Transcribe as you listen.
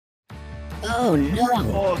Oh no!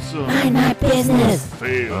 Awesome. Mind my business!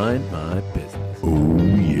 Fail. Mind my business.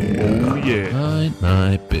 Oh yeah. Mind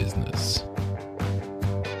my business.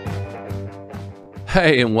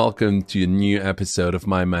 Hey, and welcome to a new episode of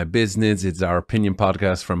Mind My Business. It's our opinion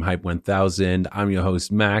podcast from Hype 1000. I'm your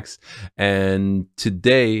host, Max, and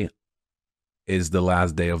today is the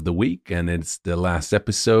last day of the week, and it's the last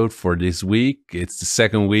episode for this week. It's the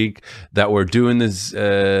second week that we're doing this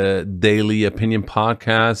daily opinion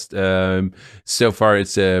podcast. So far,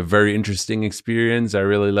 it's a very interesting experience. I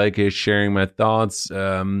really like it, sharing my thoughts.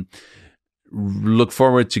 Look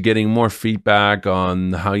forward to getting more feedback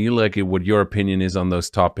on how you like it, what your opinion is on those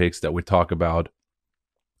topics that we talk about.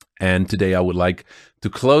 And today I would like to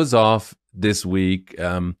close off this week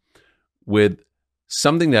with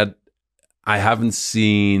something that I haven't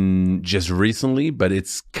seen just recently, but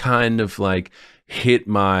it's kind of like hit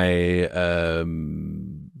my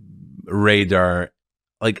radar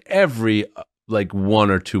like every 1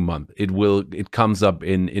 or 2 months. It comes up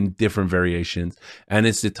in different variations, and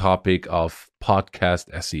it's the topic of podcast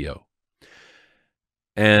SEO.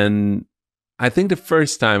 And I think the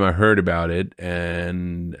first time I heard about it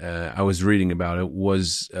and I was reading about it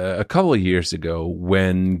was a couple of years ago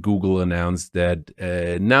when Google announced that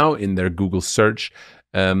now in their Google search,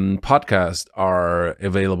 podcasts are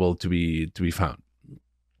available to be found.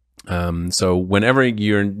 So whenever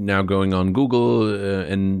you're now going on Google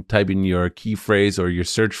and type in your key phrase or your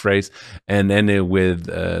search phrase and end it with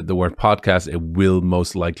the word podcast, it will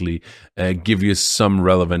most likely give you some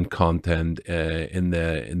relevant content in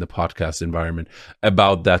the podcast environment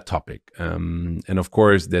about that topic. And of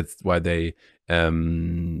course, that's why they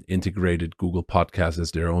integrated Google Podcasts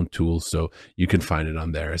as their own tool, so you can find it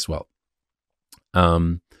on there as well.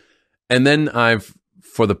 And then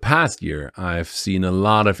for the past year, I've seen a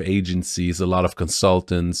lot of agencies, a lot of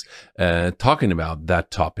consultants talking about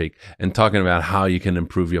that topic and talking about how you can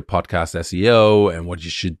improve your podcast SEO and what you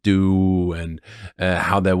should do and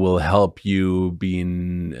how that will help you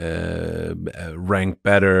being rank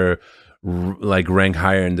better, like rank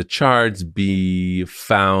higher in the charts, be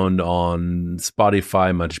found on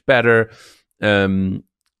Spotify much better. And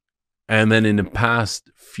then in the past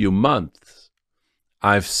few months,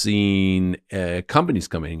 I've seen companies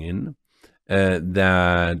coming in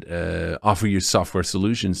that offer you software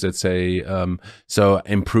solutions that say, so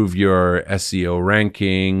improve your SEO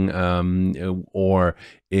ranking or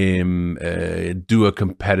do a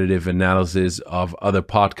competitive analysis of other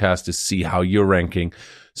podcasts to see how you're ranking.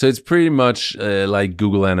 So it's pretty much like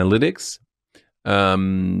Google Analytics,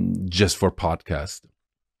 just for podcasts.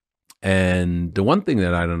 And the one thing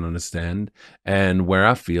that I don't understand and where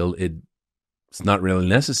I feel it's not really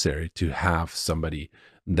necessary to have somebody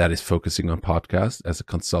that is focusing on podcasts as a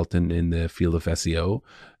consultant in the field of SEO,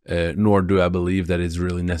 nor do I believe that it's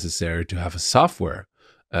really necessary to have a software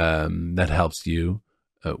that helps you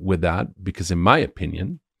with that. Because in my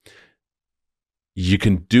opinion, you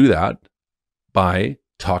can do that by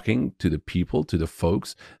talking to the people, to the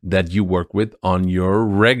folks that you work with on your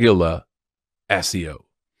regular SEO.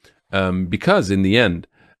 Because in the end,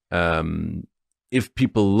 if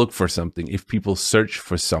people look for something, if people search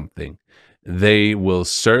for something, they will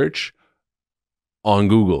search on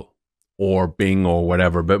Google or Bing or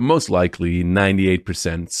whatever, but most likely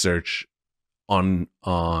 98% search on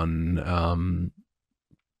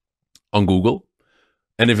Google.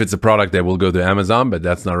 And if it's a product, they will go to Amazon, but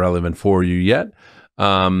that's not relevant for you yet.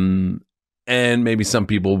 And maybe some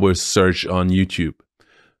people will search on YouTube.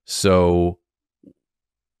 So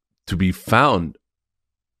to be found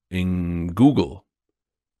in Google,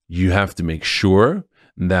 you have to make sure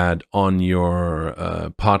that on your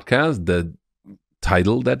podcast, the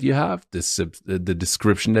title that you have, the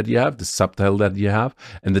description that you have, the subtitle that you have,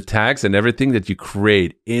 and the tags and everything that you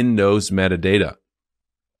create in those metadata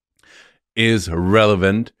is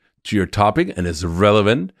relevant to your topic and is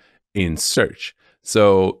relevant in search.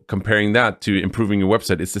 So comparing that to improving your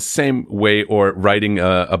website, it's the same way, or writing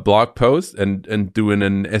a blog post and doing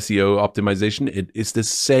an SEO optimization. It is the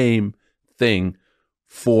same thing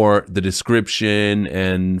for the description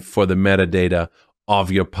and for the metadata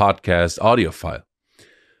of your podcast audio file.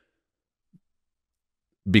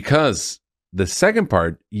 Because the second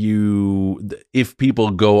part, if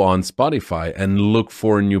people go on Spotify and look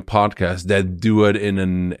for a new podcast, that do it in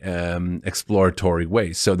an exploratory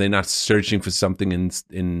way. So they're not searching for something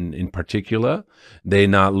in particular. They're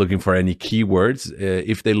not looking for any keywords.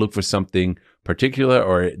 If they look for something particular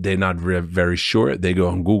or they're not very sure, they go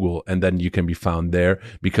on Google, and then you can be found there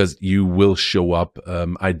because you will show up.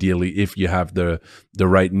 Ideally, if you have the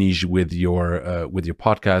right niche with your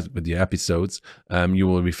podcast, with your episodes, you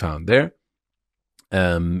will be found there.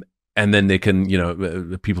 And and then they can,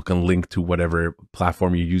 people can link to whatever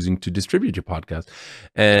platform you're using to distribute your podcast.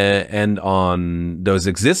 And on those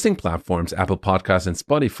existing platforms, Apple Podcasts and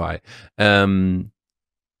Spotify,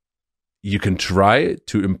 you can try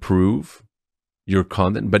to improve your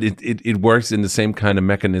content, but it works in the same kind of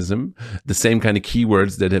mechanism. The same kind of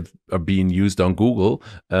keywords that are being used on Google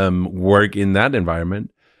work in that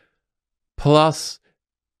environment. Plus,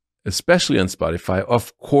 especially on Spotify,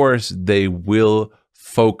 of course, they will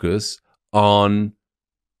focus on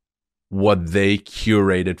what they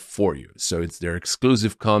curated for you. So it's their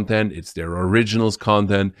exclusive content, it's their originals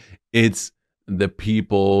content, it's the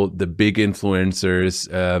people, the big influencers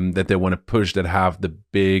that they want to push, that have the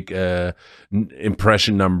big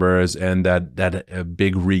impression numbers and that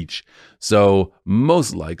big reach. So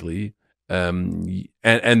most likely,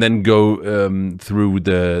 and then go through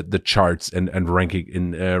the charts and rank it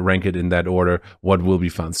in that order, what will be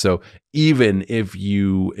found. So even if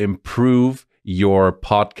you improve your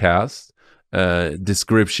podcast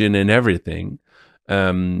description and everything,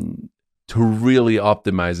 to really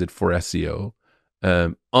optimize it for SEO,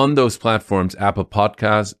 on those platforms, Apple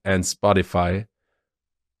Podcasts and Spotify,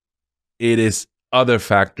 it is other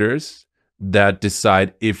factors that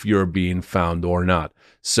decide if you're being found or not.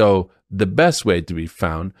 So the best way to be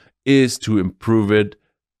found is to improve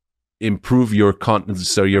your content,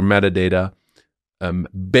 so your metadata,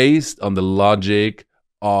 based on the logic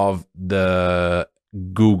of the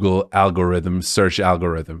Google algorithm, search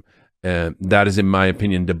algorithm. That is, in my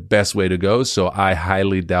opinion, the best way to go. So I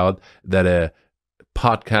highly doubt that a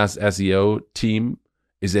podcast SEO team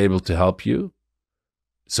is able to help you.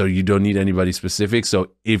 So you don't need anybody specific.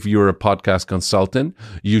 So if you're a podcast consultant,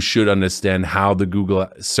 you should understand how the Google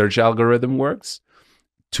search algorithm works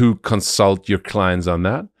to consult your clients on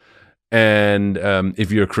that. And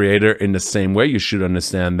if you're a creator, in the same way, you should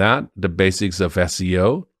understand that, the basics of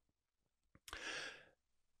SEO.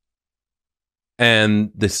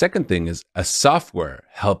 And the second thing is, a software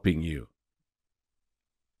helping you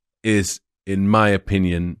is, in my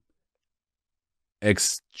opinion,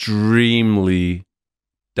 extremely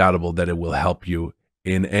doubtable that it will help you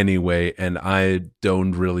in any way. And I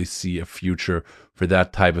don't really see a future for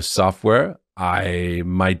that type of software. I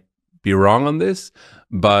might be wrong on this,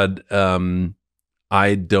 but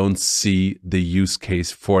I don't see the use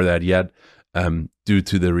case for that yet, due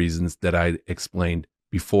to the reasons that I explained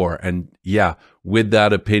before. And yeah, with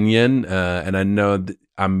that opinion, and I know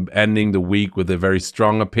I'm ending the week with a very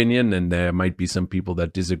strong opinion, and there might be some people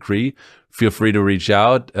that disagree. Feel free to reach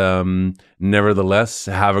out. Nevertheless,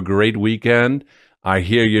 have a great weekend. I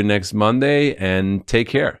hear you next Monday, and take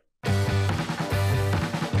care.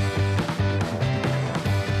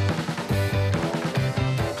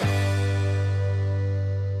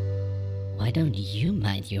 Why don't you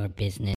mind your business?